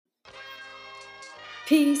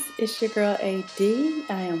Peace, it's your girl AD.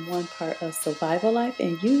 I am one part of Survival Life,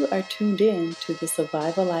 and you are tuned in to the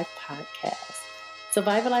Survival Life podcast.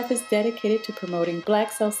 Survival Life is dedicated to promoting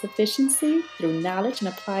Black self sufficiency through knowledge and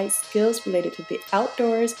applied skills related to the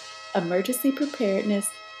outdoors, emergency preparedness,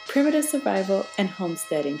 primitive survival, and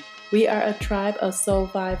homesteading. We are a tribe of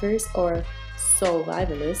survivors or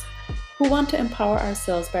survivalists who want to empower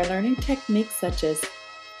ourselves by learning techniques such as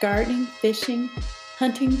gardening, fishing,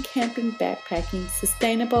 hunting, camping, backpacking,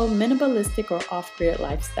 sustainable, minimalistic, or off-grid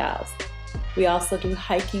lifestyles. We also do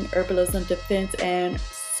hiking, herbalism, defense, and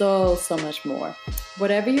so much more.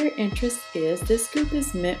 Whatever your interest is, this group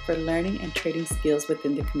is meant for learning and trading skills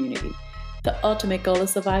within the community. The ultimate goal of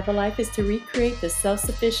Survival Life is to recreate the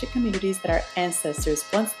self-sufficient communities that our ancestors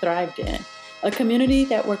once thrived in. A community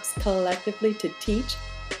that works collectively to teach,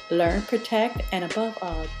 learn, protect, and above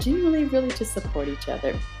all, genuinely really to support each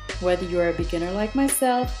other. Whether you are a beginner like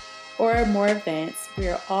myself or more advanced, we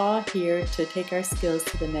are all here to take our skills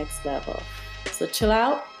to the next level. So chill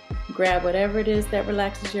out, grab whatever it is that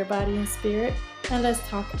relaxes your body and spirit, and let's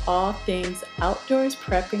talk all things outdoors,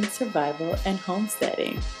 prepping, survival, and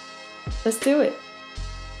homesteading. Let's do it.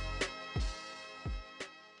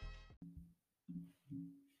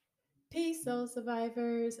 Peace, soul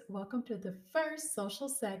survivors. Welcome to the first social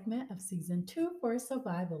segment of season 2 for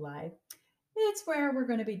Survival Life. It's where we're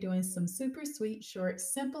going to be doing some super sweet, short,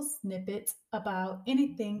 simple snippets about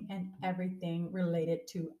anything and everything related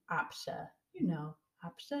to OPSHA. You know,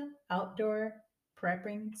 OPSHA, outdoor,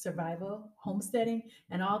 prepping, survival, homesteading,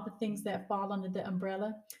 and all the things that fall under the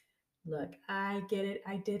umbrella. Look, I get it.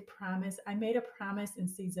 I did promise. I made a promise in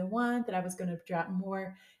season 1 that I was going to drop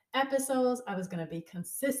more episodes. I was going to be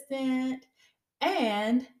consistent.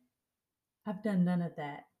 And I've done none of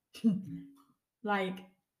that. Like,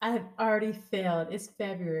 I've already failed. It's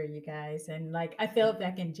February, you guys. And like, I failed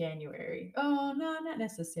back in January. Oh, no, not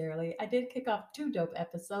necessarily. I did kick off 2 dope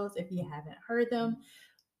episodes if you haven't heard them.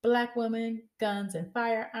 Black Women, Guns, and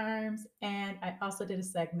Firearms. And I also did a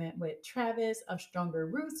segment with Travis of Stronger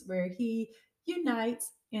Roots where he unites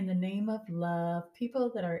in the name of love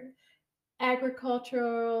people that are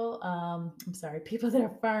people that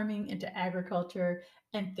are farming into agriculture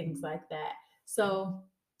and things like that. So,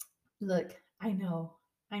 look, I know,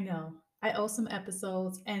 I owe some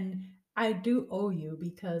episodes and I do owe you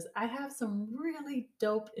because I have some really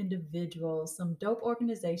dope individuals, some dope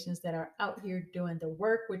organizations that are out here doing the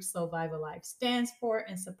work which Survival Life stands for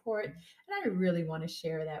and support. And I really want to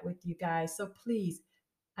share that with you guys. So please,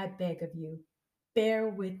 I beg of you, bear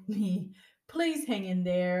with me. Please hang in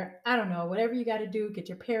there. I don't know, whatever you got to do, get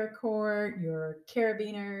your paracord, your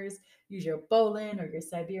carabiners, use your bowline or your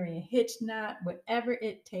Siberian hitch knot, whatever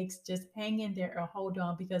it takes, just hang in there or hold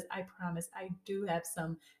on because I promise I do have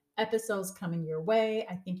some episodes coming your way.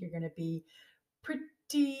 I think you're going to be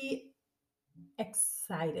pretty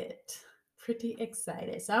excited. Pretty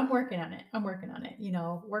excited. So I'm working on it. You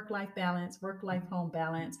know, work life balance, work life home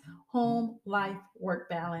balance, home life work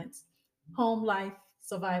balance, home life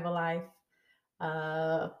survival life,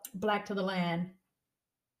 black to the land,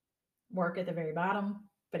 work at the very bottom,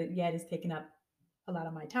 but yet it's taking up a lot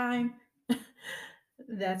of my time.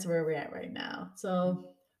 That's where we're at right now.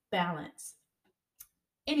 So balance.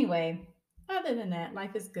 Anyway, other than that,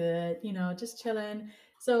 life is good, you know, just chilling.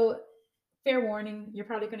 So fair warning, you're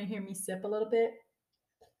probably going to hear me sip a little bit.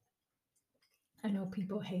 I know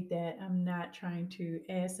people hate that. I'm not trying to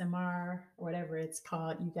ASMR or whatever it's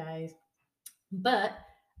called, you guys. But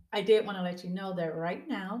I did want to let you know that right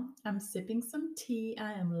now I'm sipping some tea.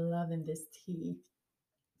 I am loving this tea.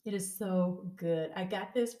 It is so good. I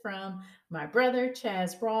got this from my brother,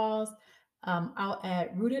 Chaz Rawls, out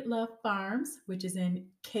at Rooted Love Farms, which is in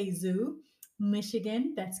Kazoo,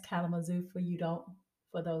 Michigan. That's Kalamazoo for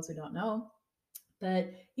those who don't know.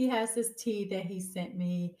 But he has this tea that he sent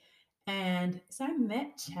me. And so I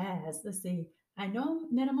met Chaz. Let's see. I know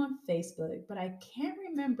I met him on Facebook, but I can't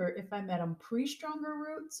remember if I met him pre-Stronger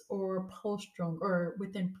Roots or post-Stronger or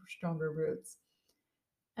within Stronger Roots.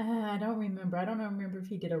 I don't remember. I don't remember if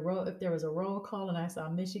he did if there was a roll call and I saw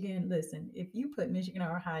Michigan. Listen, if you put Michigan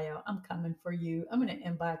or Ohio, I'm coming for you. I'm going to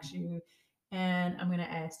inbox you and I'm going to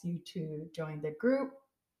ask you to join the group.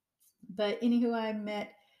 But anywho, I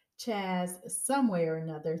met Chaz some way or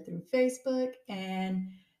another through Facebook, and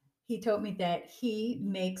he told me that he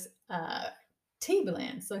makes tea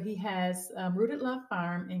blends. So he has Rooted Love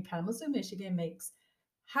Farm in Kalamazoo, Michigan, makes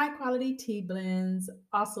high quality tea blends,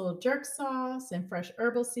 also jerk sauce and fresh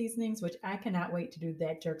herbal seasonings, which I cannot wait to do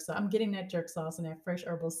that jerk sauce. I'm getting that jerk sauce and that fresh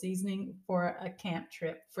herbal seasoning for a camp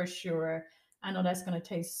trip for sure. I know that's going to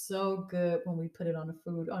taste so good when we put it on the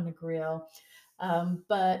food on the grill.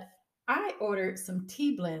 But I ordered some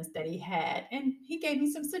tea blends that he had, and he gave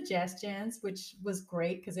me some suggestions, which was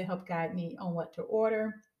great because it helped guide me on what to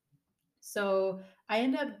order. So I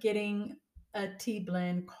ended up getting a tea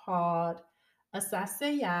blend called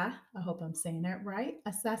Asaseya. I hope I'm saying that right.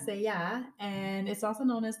 Asaseya. And it's also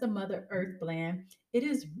known as the Mother Earth blend. It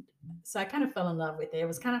is, so I kind of fell in love with it. It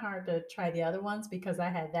was kind of hard to try the other ones because I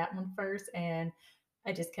had that one first and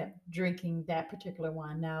I just kept drinking that particular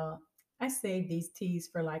one. Now, I save these teas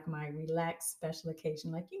for like my relaxed special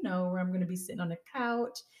occasion, like, where I'm going to be sitting on the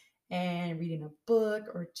couch and reading a book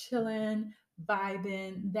or chilling,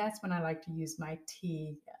 vibing. That's when I like to use my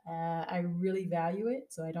tea. I really value it,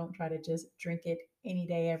 so I don't try to just drink it any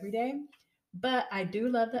day, every day. But I do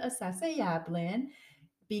love the Asaseya blend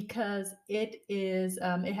because it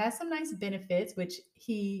has some nice benefits, which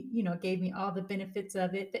he gave me all the benefits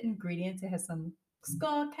of it, the ingredients. It has some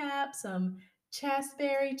skull cap, some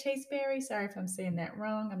chaseberry. Sorry if I'm saying that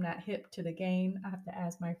wrong. I'm not hip to the game. I have to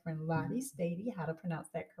ask my friend Lottie Stady how to pronounce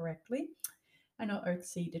that correctly. I know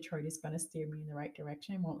Earthseed Detroit is going to steer me in the right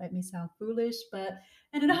direction, won't let me sound foolish.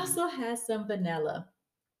 And it also has some vanilla.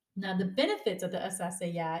 Now, the benefits of the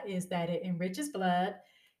Asaseya is that it enriches blood,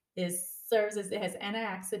 it serves as it has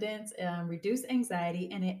antioxidants, reduce anxiety,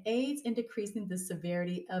 and it aids in decreasing the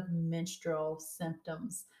severity of menstrual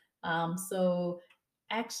symptoms. So,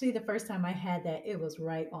 actually, the first time I had that, it was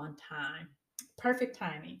right on time, perfect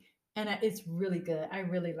timing, and it's really good. I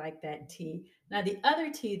really like that tea. Now, the other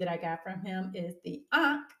tea that I got from him is the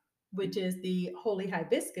Ankh, which is the holy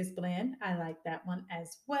hibiscus blend. I like that one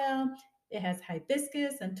as well. It has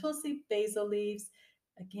hibiscus and tulsi basil leaves.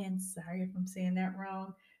 Again, sorry if I'm saying that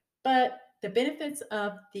wrong. But the benefits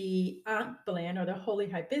of the Ankh blend or the holy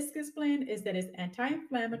hibiscus blend is that it's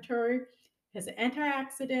anti-inflammatory, has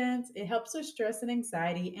antioxidants, it helps with stress and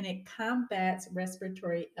anxiety, and it combats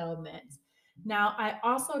respiratory ailments. Now, I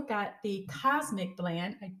also got the cosmic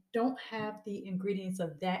blend. I don't have the ingredients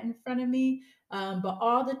of that in front of me, but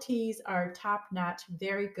all the teas are top notch,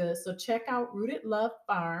 very good. So check out Rooted Love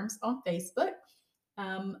Farms on Facebook.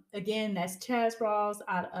 Again, that's Chaz Rawls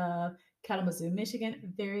out of Kalamazoo,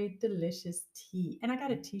 Michigan. Very delicious tea. And I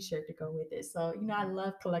got a t-shirt to go with it. So, I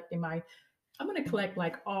love collecting I'm going to collect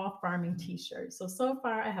like all farming t-shirts. So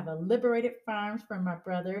far I have a Liberated Farms from my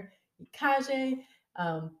brother, Ikaje.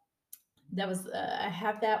 Um, I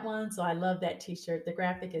have that one, so I love that T-shirt. The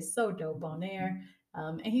graphic is so dope on there,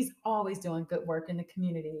 and he's always doing good work in the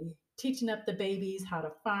community, teaching up the babies how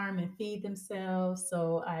to farm and feed themselves.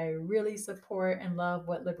 So I really support and love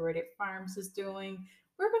what Liberated Farms is doing.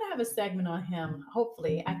 We're going to have a segment on him.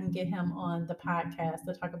 Hopefully, I can get him on the podcast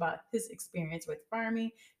to talk about his experience with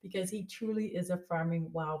farming because he truly is a farming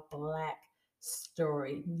while black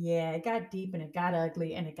story. Yeah, it got deep and it got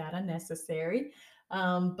ugly and it got unnecessary,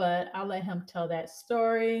 but I'll let him tell that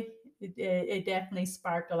story. It definitely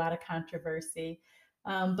sparked a lot of controversy.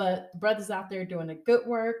 But the brother's out there doing a good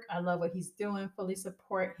work. I love what he's doing, fully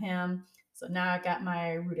support him. So now I got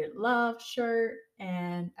my Rooted Love shirt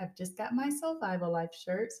and I've just got my Survival Life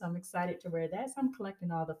shirt. So I'm excited to wear that. So I'm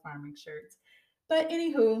collecting all the farming shirts. But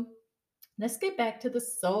anywho, let's get back to the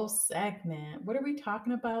soul segment. What are we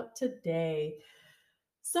talking about today?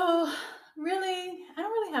 So, really, I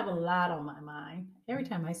don't really have a lot on my mind. Every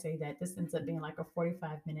time I say that, this ends up being like a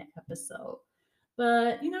 45-minute episode.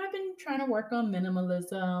 But, I've been trying to work on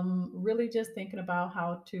minimalism, really just thinking about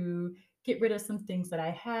how to get rid of some things that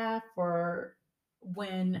I have for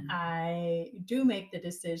when I do make the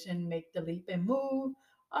decision, make the leap and move.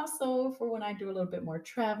 Also, for when I do a little bit more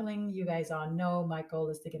traveling, you guys all know my goal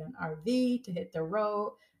is to get an RV to hit the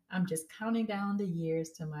road. I'm just counting down the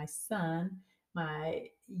years to my son. My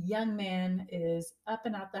young man is up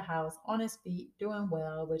and out the house on his feet, doing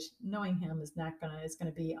well, which knowing him is not gonna, it's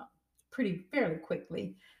gonna be pretty fairly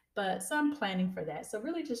quickly. But so I'm planning for that. So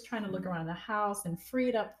really just trying to look around the house, and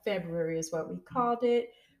freed up February is what we called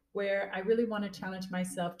it, where I really want to challenge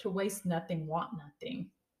myself to waste nothing, want nothing.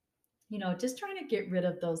 Just trying to get rid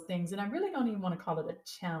of those things. And I really don't even want to call it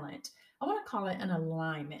a challenge. I want to call it an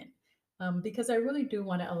alignment, because I really do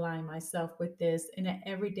want to align myself with this in an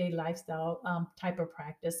everyday lifestyle type of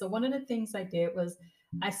practice. So one of the things I did was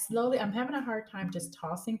I'm having a hard time just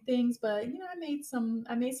tossing things, but I made some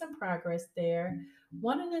progress there.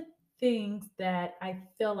 One of the things that I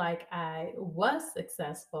feel like I was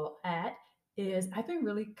successful at is I've been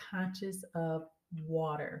really conscious of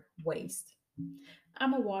water waste.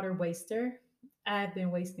 I'm a water waster. I've been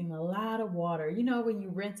wasting a lot of water. When you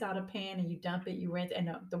rinse out a pan and you dump it, you rinse and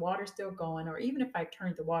the water's still going. Or even if I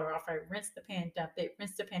turn the water off, I rinse the pan, dump it,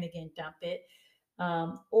 rinse the pan again, dump it.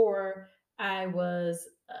 Or I was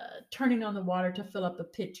turning on the water to fill up a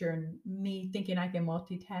pitcher and me thinking I can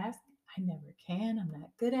multitask. I never can. I'm not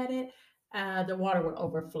good at it. The water would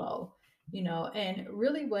overflow, and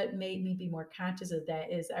really what made me be more conscious of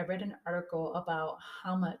that is I read an article about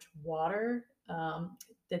how much water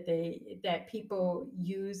that people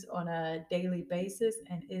use on a daily basis,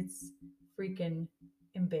 and it's freaking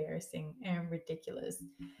embarrassing and ridiculous.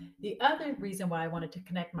 The other reason why I wanted to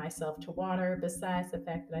connect myself to water, besides the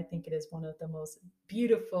fact that I think it is one of the most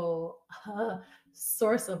beautiful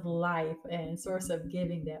source of life and source of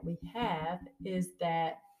giving that we have, is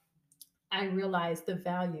that I realized the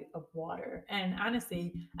value of water. And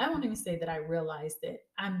honestly, I won't even say that I realized it.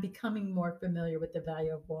 I'm becoming more familiar with the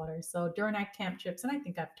value of water. So during our camp trips, and I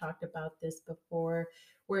think I've talked about this before,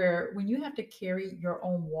 where when you have to carry your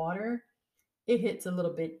own water, it hits a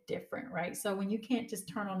little bit different, right? So when you can't just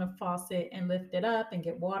turn on a faucet and lift it up and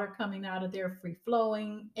get water coming out of there, free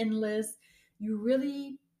flowing, endless, you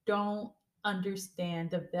really don't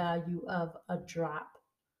understand the value of a drop.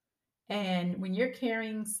 And when you're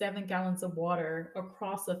carrying 7 gallons of water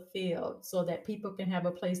across a field so that people can have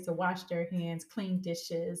a place to wash their hands, clean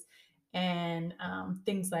dishes, and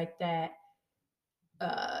things like that,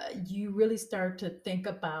 you really start to think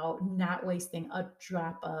about not wasting a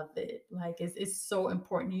drop of it. Like it's so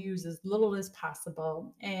important to use as little as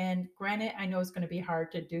possible. And granted, I know it's going to be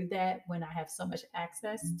hard to do that when I have so much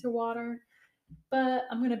access to water, but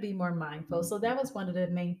I'm going to be more mindful. So that was one of the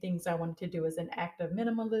main things I wanted to do as an act of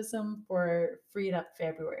minimalism for Freed Up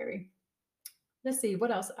February. Let's see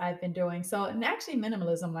what else I've been doing. So, and actually,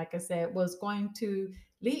 minimalism, like I said, was going to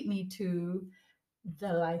lead me to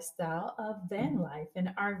the lifestyle of van life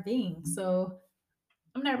and RVing. So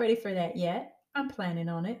I'm not ready for that yet. I'm planning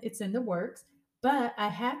on it. It's in the works. But I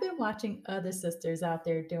have been watching other sisters out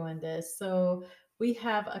there doing this. So we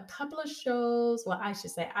have a couple of shows. Well, I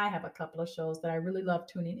should say I have a couple of shows that I really love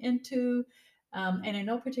tuning into. And in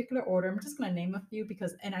no particular order, I'm just going to name a few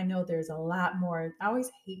because, and I know there's a lot more. I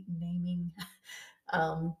always hate naming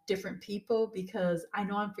different people because I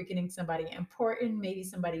know I'm forgetting somebody important, maybe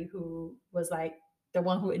somebody who was like the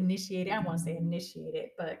one who initiated, I won't say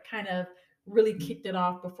initiated, but kind of really kicked it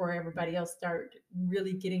off before everybody else started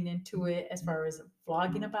really getting into it as far as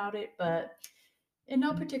vlogging about it. But in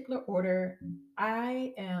no particular order,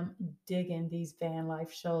 I am digging these van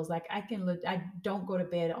life shows. Like I can look, I don't go to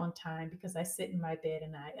bed on time because I sit in my bed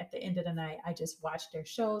and at the end of the night, I just watch their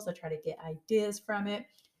shows. I try to get ideas from it.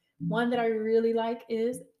 One that I really like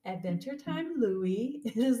is Adventure Time Louie.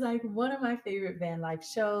 It is like one of my favorite van life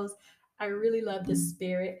shows. I really love the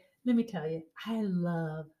spirit. Let me tell you, I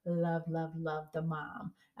love, love, love, love the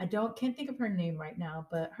mom. I don't can't think of her name right now,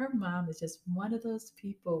 but her mom is just one of those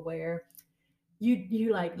people where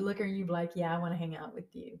you like look at her and you be like, yeah, I want to hang out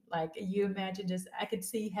with you. Like you imagine just I could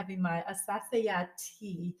see having my asasaya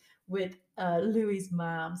tea with Louie's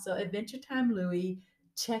mom. So Adventure Time Louie,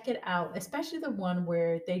 check it out, especially the one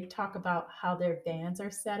where they talk about how their vans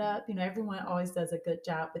are set up. Everyone always does a good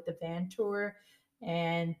job with the van tour.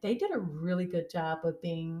 And they did a really good job of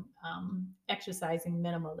being exercising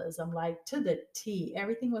minimalism, like to the T.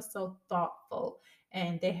 Everything was so thoughtful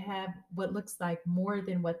and they have what looks like more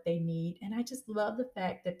than what they need. And I just love the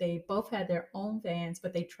fact that they both had their own vans,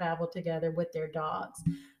 but they travel together with their dogs.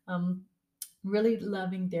 Um, really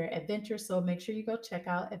loving their adventure. So make sure you go check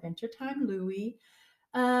out Adventure Time Louie.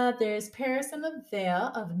 There's Paris and the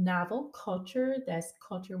Veil of Novel Culture. That's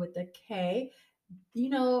culture with a K.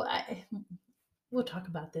 We'll talk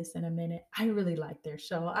about this in a minute. I really like their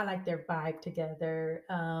show. I like their vibe together.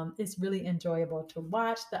 It's really enjoyable to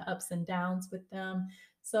watch the ups and downs with them.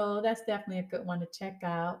 So that's definitely a good one to check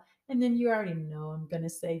out. And then you already know I'm going to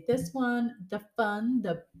say this one, the fun,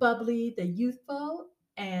 the bubbly, the youthful,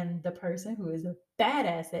 and the person who is a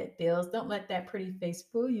badass at bills. Don't let that pretty face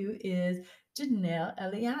fool you, is Janelle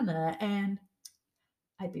Eliana. And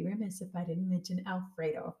I'd be remiss if I didn't mention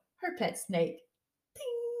Alfredo, her pet snake.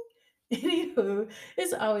 Anywho,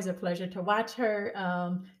 it's always a pleasure to watch her.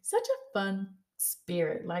 Such a fun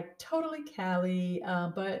spirit, like totally Cali,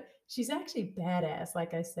 but she's actually badass.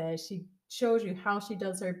 Like I said, she shows you how she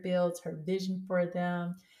does her builds, her vision for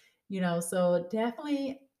them. So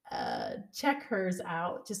definitely check hers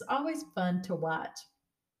out. Just always fun to watch.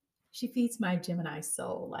 She feeds my Gemini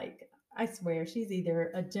soul. Like, I swear, she's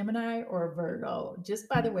either a Gemini or a Virgo, just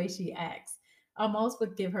by the way she acts. I almost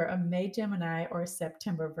would give her a May Gemini or a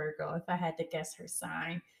September Virgo if I had to guess her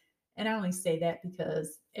sign. And I only say that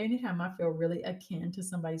because anytime I feel really akin to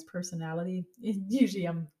somebody's personality, usually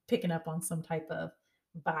I'm picking up on some type of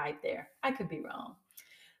vibe there. I could be wrong.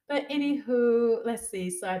 But anywho, let's see.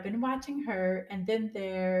 So I've been watching her, and then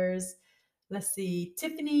there's Let's see,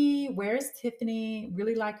 Tiffany. Where's Tiffany?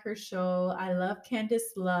 Really like her show. I love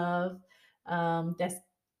Candice Love. That's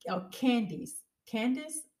Candice.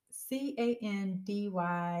 Candice, Candyss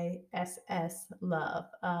Love.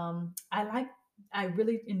 I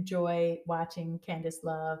really enjoy watching Candice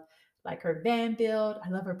Love, like her van build. I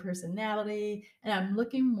love her personality, and I'm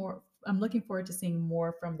looking forward to seeing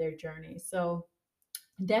more from their journey. So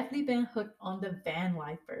definitely been hooked on the van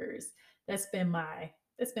lifers. That's been my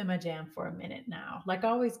that's been my jam for a minute now. Like I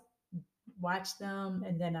always watch them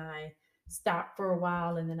and then I stop for a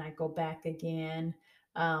while and then I go back again.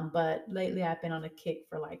 But lately I've been on a kick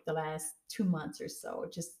for like the last 2 months or so,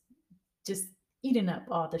 just eating up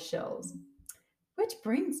all the shows. Which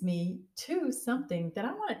brings me to something that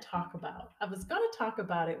I want to talk about. I was going to talk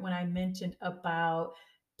about it when I mentioned about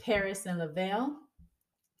Paris and Lavelle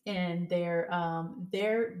and their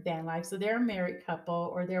van life. So they're a married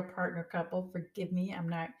couple or they're a partner couple. Forgive me, I'm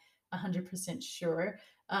not 100% sure,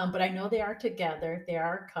 but I know they are together. They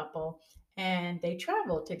are a couple, and they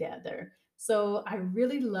travel together. So I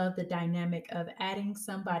really love the dynamic of adding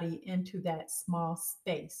somebody into that small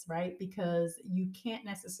space, right? Because you can't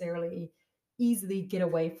necessarily easily get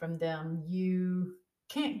away from them. You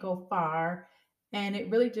can't go far, and it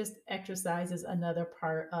really just exercises another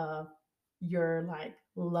part of your like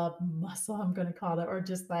love muscle, I'm going to call it, or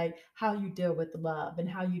just like how you deal with love and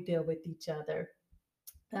how you deal with each other.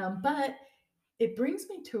 But it brings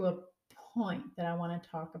me to a point that I want to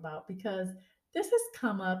talk about because this has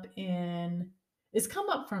come up in it's come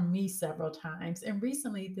up from me several times, and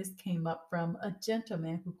recently this came up from a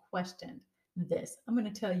gentleman who questioned this. I'm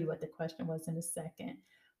going to tell you what the question was in a second.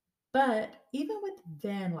 But even with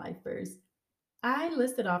van lifers, I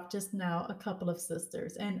listed off just now a couple of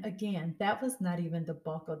sisters. And again, that was not even the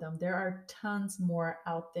bulk of them. There are tons more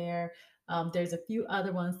out there. There's a few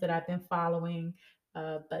other ones that I've been following,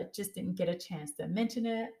 but just didn't get a chance to mention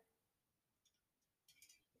it.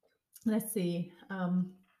 Let's see.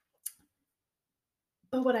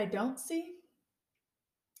 But what I don't see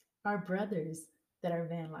are brothers that are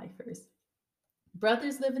van lifers.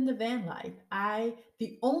 Brothers live in the van life.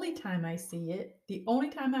 The only time I see it, the only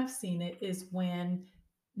time I've seen it is when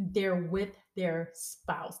they're with their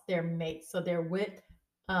spouse, their mate. So they're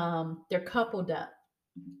coupled up.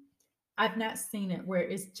 I've not seen it where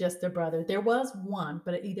it's just a brother. There was one,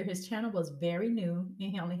 but either his channel was very new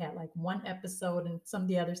and he only had like one episode, and some of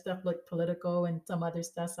the other stuff looked political and some other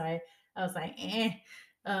stuff. So I was like,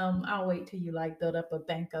 I'll wait till you like build up a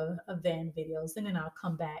bank of van videos and then I'll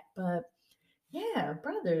come back. But yeah,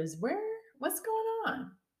 brothers, what's going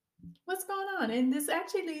on? What's going on? And this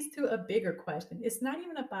actually leads to a bigger question. It's not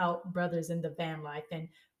even about brothers in the van life and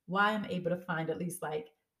why I'm able to find at least like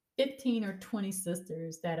 15 or 20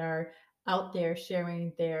 sisters that are out there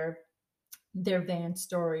sharing their van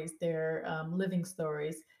stories, their living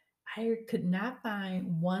stories. I could not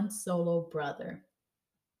find one solo brother.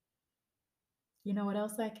 You know what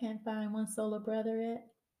else I can't find one solo brother at?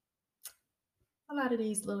 A lot of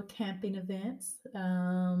these little camping events,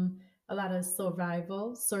 a lot of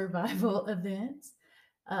survival events,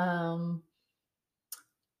 um,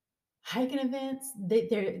 hiking events.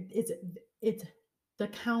 It's the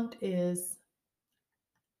count is.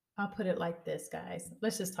 I'll put it like this, guys.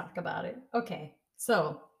 Let's just talk about it. Okay,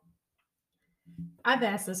 so I've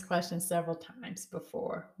asked this question several times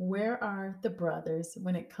before. Where are the brothers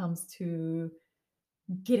when it comes to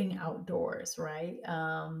getting outdoors, right?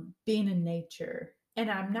 Being in nature.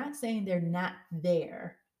 And I'm not saying they're not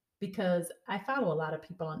there because I follow a lot of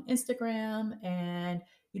people on Instagram and,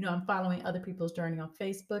 I'm following other people's journey on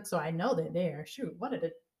Facebook. So I know they're there. Shoot, one of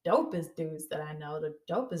the dopest dudes that I know, the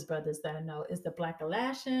dopest brothers that I know is the Black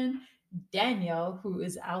Alaskan Daniel, who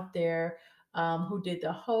is out there, who did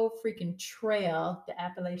the whole freaking trail, the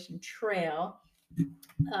Appalachian Trail,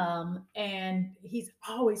 and he's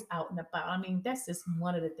always out and about. I mean, that's just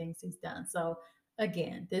one of the things he's done. So,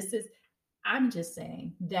 again, I'm just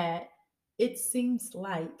saying that it seems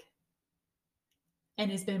like,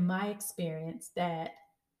 and it's been my experience, that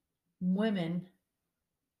women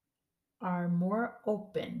are more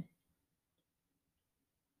open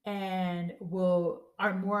and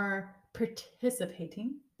are more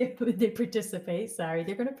participating. They participate, sorry,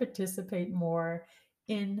 they're going to participate more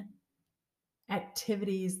in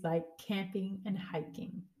activities like camping and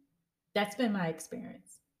hiking. That's been my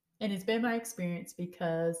experience. And it's been my experience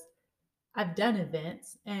because I've done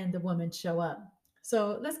events and the women show up.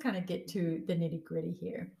 So let's kind of get to the nitty gritty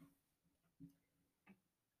here.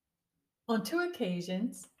 On two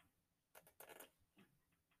occasions,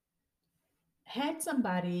 had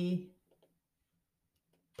somebody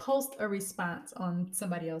post a response on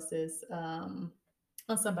somebody else's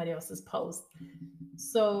on somebody else's post.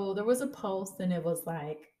 So there was a post and it was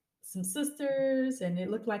like some sisters and it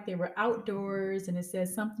looked like they were outdoors and it said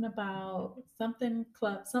something about something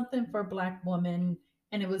club, something for black women.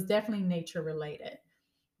 And it was definitely nature related.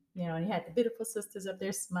 You know, and you had the beautiful sisters up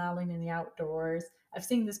there smiling in the outdoors. I've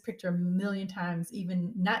seen this picture a million times,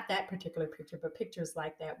 even not that particular picture, but pictures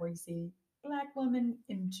like that where you see black women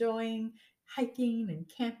enjoying hiking and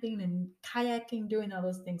camping and kayaking, doing all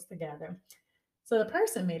those things together. So the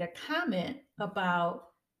person made a comment about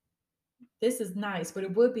this is nice, but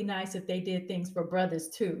it would be nice if they did things for brothers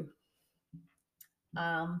too.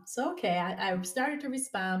 So okay, I started to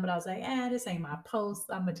respond, but I was like, this ain't my post.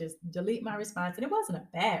 I'm gonna just delete my response. And it wasn't a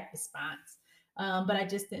bad response. But I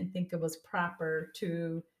just didn't think it was proper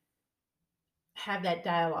to have that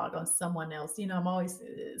dialogue on someone else. You know, I'm always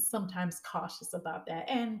sometimes cautious about that.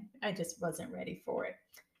 And I just wasn't ready for it.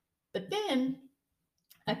 But then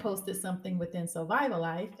I posted something within Survival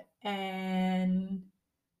Life and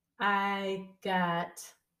I got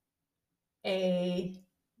a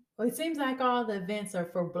well, it seems like all the events are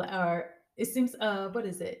for or it seems what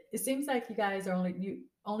is it? It seems like you guys are only you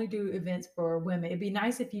only do events for women. It'd be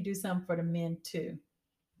nice if you do some for the men too.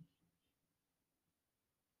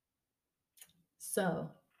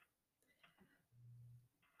 So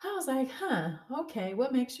I was like, okay,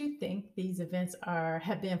 what makes you think these events are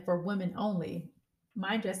have been for women only?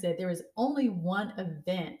 Mine just said there is only one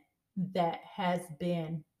event that has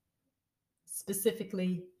been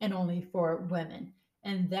specifically and only for women,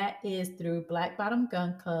 and that is through Black Bottom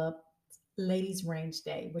Gun Club Ladies Range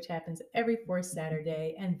Day, which happens every fourth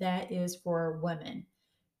Saturday, and that is for women.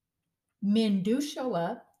 Men do show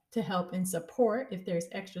up to help and support if there's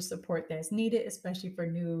extra support that's needed, especially for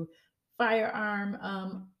new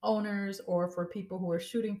firearm owners or for people who are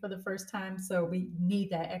shooting for the first time. So we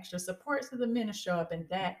need that extra support. So the men to show up in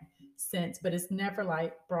that sense, but it's never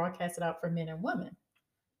like broadcasted out for men and women.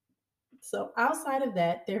 So outside of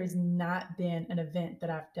that, there has not been an event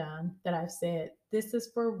that I've done that I've said this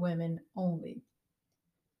is for women only.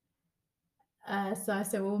 So I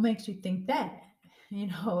said, well, what makes you think that? You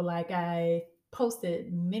know, like I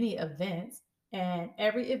posted many events, and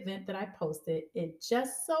every event that I posted, it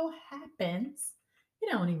just so happens, it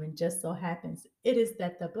don't even just so happens, it is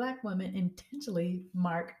that the Black women intentionally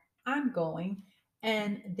mark I'm going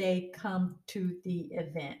and they come to the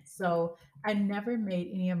event. So I never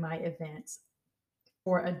made any of my events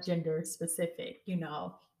for a gender specific, you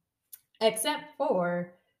know, except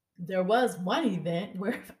for there was one event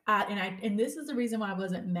where and this is the reason why I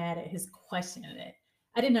wasn't mad at his questioning it.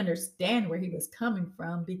 I didn't understand where he was coming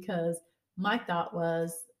from because my thought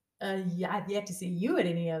was, yeah, I've yet to see you at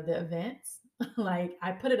any of the events. Like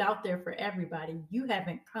I put it out there for everybody. You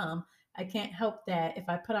haven't come. I can't help that if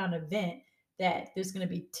I put on an event that there's going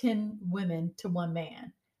to be 10 women to one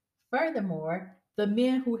man. Furthermore, the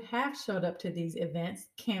men who have showed up to these events,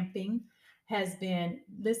 camping, has been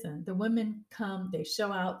listen, the women come, they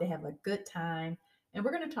show out, they have a good time. And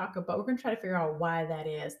we're going to try to figure out why that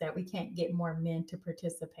is that we can't get more men to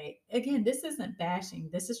participate. Again, this isn't bashing,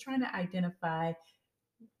 this is trying to identify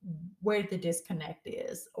where the disconnect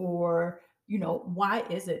is or, you know, why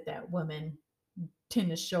is it that women tend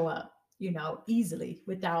to show up, you know, easily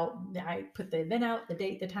without I put the event out, the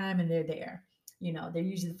date, the time, and they're there. You know, they're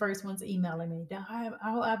usually the first ones emailing me.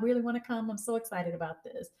 I really want to come. I'm so excited about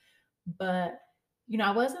this. But, you know,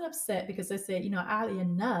 I wasn't upset because I said, you know, oddly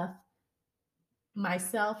enough,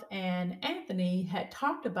 myself and Anthony had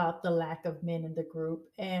talked about the lack of men in the group,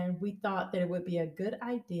 and we thought that it would be a good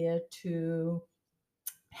idea to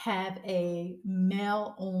have a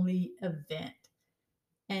male only event.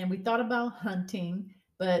 And we thought about hunting,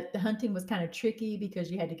 but the hunting was kind of tricky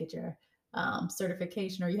because you had to get your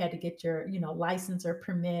certification or you had to get your, you know, license or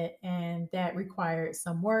permit, and that required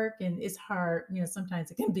some work. And it's hard, you know,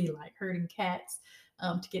 sometimes it can be like herding cats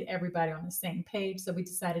to get everybody on the same page. So we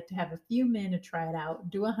decided to have a few men to try it out,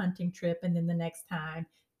 do a hunting trip, and then the next time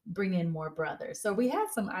bring in more brothers. So we had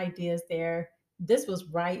some ideas there. This was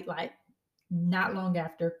right like not long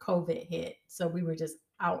after COVID hit. So we were just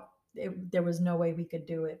out. There was no way we could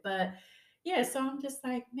do it. But yeah, so I'm just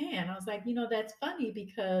like, man, I was like, you know, that's funny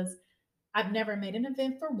because I've never made an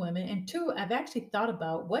event for women. And two, I've actually thought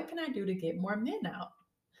about what can I do to get more men out?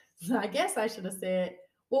 So I guess I should have said,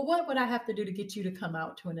 well, what would I have to do to get you to come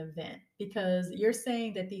out to an event? Because you're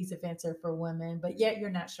saying that these events are for women, but yet you're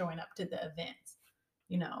not showing up to the events.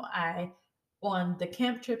 You know, on the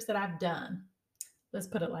camp trips that I've done, let's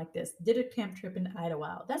put it like this, did a camp trip in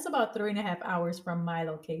Idlewild. That's about 3.5 hours from my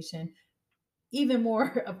location. Even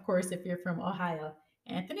more, of course, if you're from Ohio.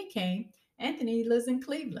 Anthony came. Anthony lives in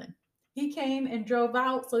Cleveland. He came and drove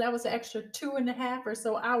out, so that was an extra 2.5 or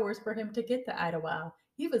so hours for him to get to Idlewild.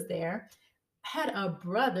 He was there. Had a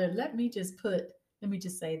brother. Let me just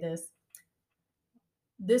say this.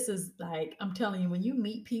 This is like, I'm telling you, when you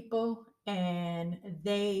meet people and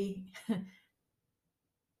they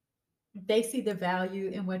see the value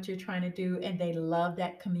in what you're trying to do and they love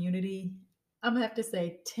that community, I'm gonna have to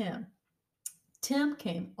say Tim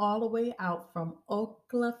came all the way out from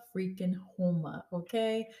Oklahoma freaking Homa,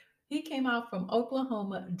 okay? He came out from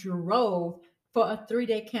Oklahoma, drove for a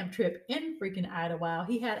 3-day camp trip in freaking Idlewild.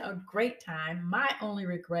 He had a great time. My only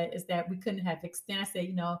regret is that we couldn't have extended. I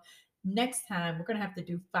said, next time we're gonna have to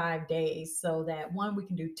do 5 days so that one, we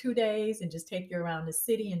can do 2 days and just take you around the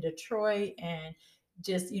city in Detroit and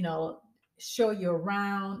just, show you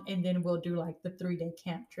around, and then we'll do like the 3-day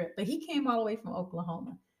camp trip. But he came all the way from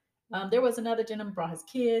Oklahoma. There was another gentleman brought his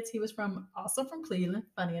kids. He was also from Cleveland.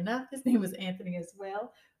 Funny enough, his name was Anthony as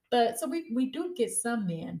well. But so we do get some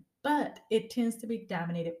men, but it tends to be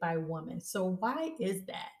dominated by women. So why is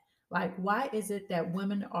that? Like, why is it that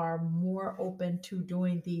women are more open to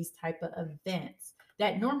doing these type of events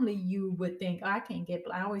that normally you would think, oh, I can't get?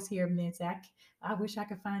 I always hear men say, I wish I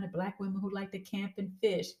could find a black woman who like to camp and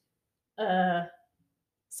fish. Uh,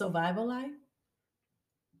 Survival life.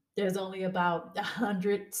 There's only about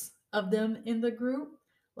hundreds of them in the group.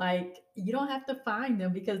 Like, you don't have to find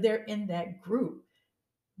them because they're in that group.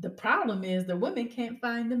 The problem is the women can't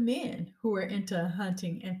find the men who are into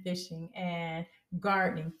hunting and fishing and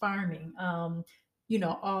gardening, farming,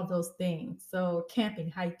 all those things. So camping,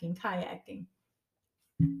 hiking, kayaking.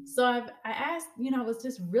 So I asked, I was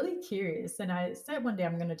just really curious, and I said one day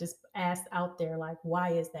I'm gonna just ask out there, like, why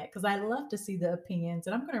is that? Because I love to see the opinions,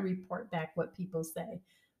 and I'm gonna report back what people say.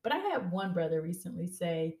 But I had one brother recently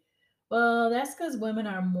say, "Well, that's because women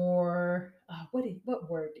are more what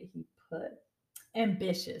word did he put?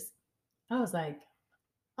 Ambitious." I was like,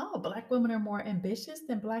 "Oh, black women are more ambitious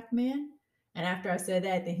than black men." And after I said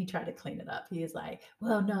that, then he tried to clean it up. He was like,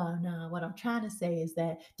 "Well, no, no. What I'm trying to say is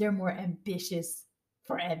that they're more ambitious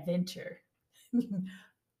for adventure."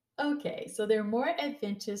 Okay, so they're more ad,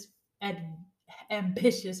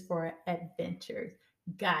 ambitious for adventures.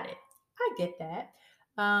 Got it. I get that.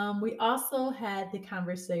 We also had the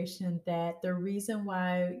conversation that the reason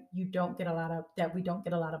why we don't get a lot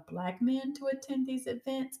of black men to attend these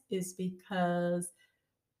events is because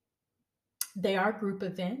they are group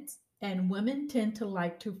events, and women tend to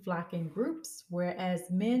like to flock in groups, whereas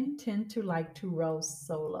men tend to like to row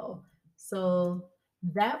solo. So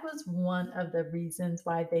that was one of the reasons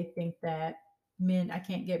why they think that I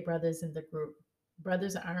can't get brothers in the group.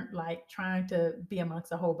 Brothers aren't like trying to be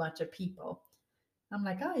amongst a whole bunch of people. I'm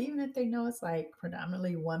like, oh, even if they know it's like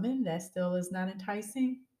predominantly women, that still is not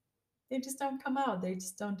enticing. They just don't come out. They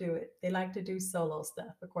just don't do it. They like to do solo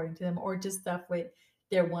stuff, according to them, or just stuff with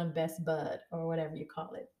their one best bud or whatever you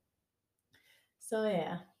call it. So,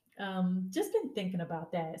 yeah, just been thinking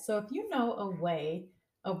about that. So, if you know a way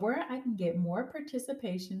of where I can get more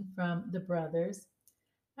participation from the brothers,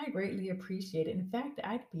 I greatly appreciate it. In fact,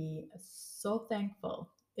 I'd be so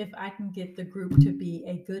thankful if I can get the group to be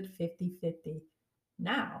a good 50-50.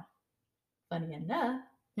 Now, funny enough,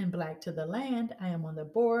 in Black to the Land, I am on the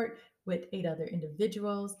board with 8 other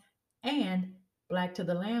individuals. And Black to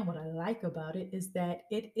the Land, what I like about it is that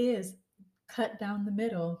it is cut down the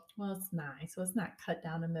middle. Well, it's 9, so it's not cut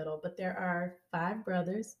down the middle, but there are 5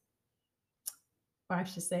 brothers, or I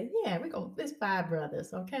should say, yeah, it's 5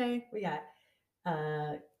 brothers, okay? We got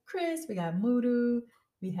uh, Chris, we got Mudu,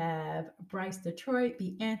 we have Bryce Detroit,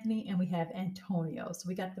 B. Anthony, and we have Antonio. So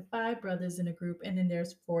we got the 5 brothers in a group, and then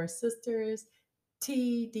there's 4 sisters,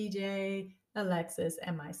 T, DJ, Alexis,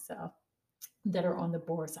 and myself that are on the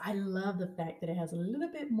board. So I love the fact that it has a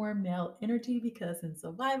little bit more male energy because in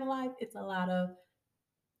survival life, it's a lot of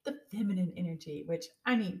the feminine energy, which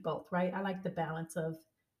I need both, right? I like the balance of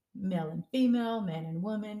male and female, man and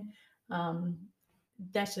woman. Um,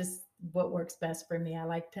 that's just what works best for me. I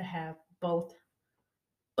like to have both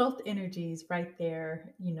energies right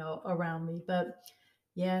there, around me. But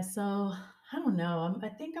yeah, so I don't know. I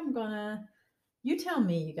think I'm gonna. You tell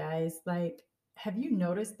me, you guys. Like, have you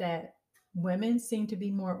noticed that women seem to be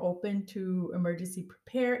more open to emergency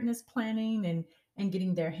preparedness planning and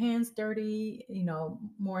getting their hands dirty?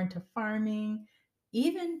 More into farming,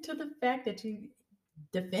 even to the fact that you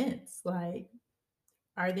defense. Like,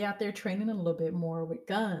 are they out there training a little bit more with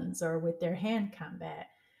guns or with their hand combat?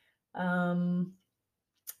 Um,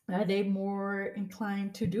 are they more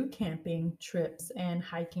inclined to do camping trips and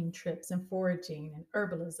hiking trips and foraging and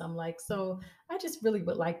herbalism? Like, so I just really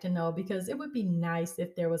would like to know because it would be nice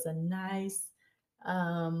if there was a nice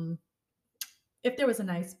um, if there was a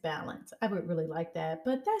nice balance, I would really like that.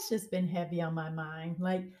 But that's just been heavy on my mind.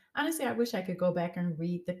 Like, honestly, I wish I could go back and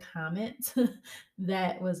read the comments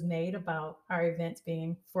that was made about our events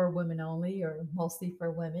being for women only or mostly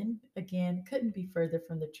for women. Again, couldn't be further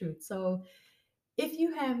from the truth. So, if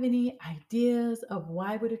you have any ideas of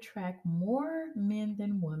why would attract more men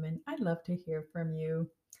than women, I'd love to hear from you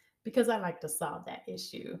because I like to solve that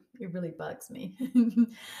issue. It really bugs me.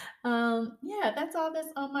 Yeah, that's all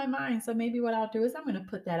that's on my mind. So maybe what I'll do is I'm going to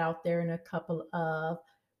put that out there in a couple of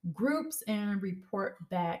groups and report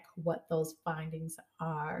back what those findings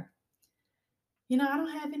are. I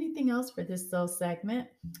don't have anything else for this soul segment.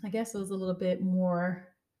 I guess it was a little bit more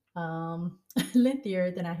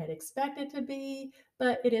lengthier than I had expected to be,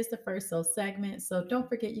 but it is the first soul segment. So don't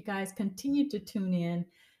forget, you guys continue to tune in.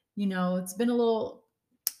 It's been a little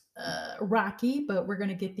rocky, but we're going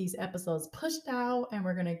to get these episodes pushed out and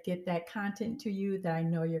we're going to get that content to you that I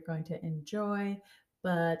know you're going to enjoy.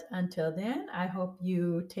 But until then, I hope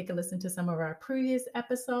you take a listen to some of our previous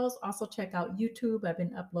episodes. Also, check out YouTube. I've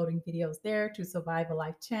been uploading videos there to Survival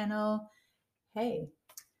Life channel. Hey,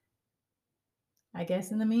 I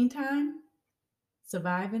guess in the meantime,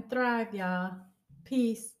 survive and thrive, y'all.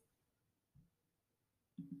 Peace.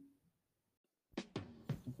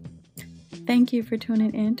 Thank you for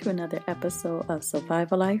tuning in to another episode of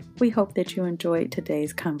Survival Life. We hope that you enjoyed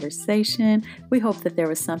today's conversation. We hope that there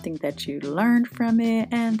was something that you learned from it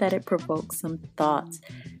and that it provoked some thoughts.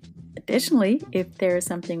 Additionally, if there is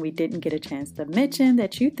something we didn't get a chance to mention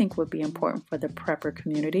that you think would be important for the prepper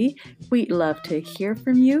community, we'd love to hear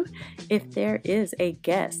from you. If there is a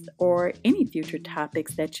guest or any future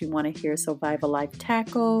topics that you want to hear Survival Life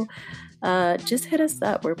tackle, just hit us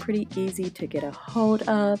up. We're pretty easy to get a hold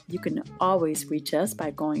of. You can always reach us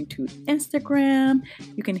by going to Instagram.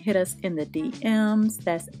 You can hit us in the DMs.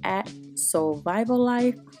 That's at Survival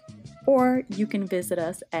Life. Or you can visit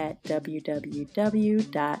us at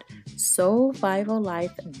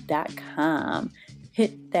www.survivallife.com.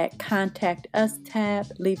 Hit that contact us tab,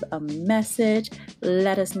 leave a message,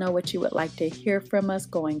 let us know what you would like to hear from us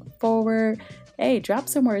going forward. Hey, drop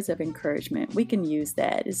some words of encouragement. We can use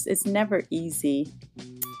that. It's never easy,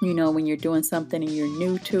 when you're doing something and you're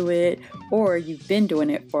new to it, or you've been doing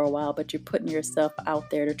it for a while, but you're putting yourself out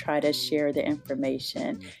there to try to share the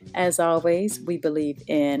information. As always, we believe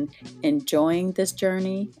in enjoying this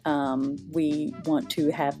journey. We want to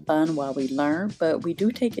have fun while we learn, but we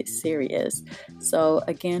do take it serious. So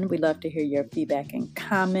again, we love to hear your feedback and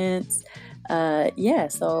comments.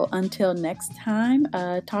 So until next time,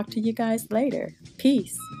 talk to you guys later.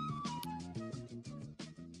 Peace.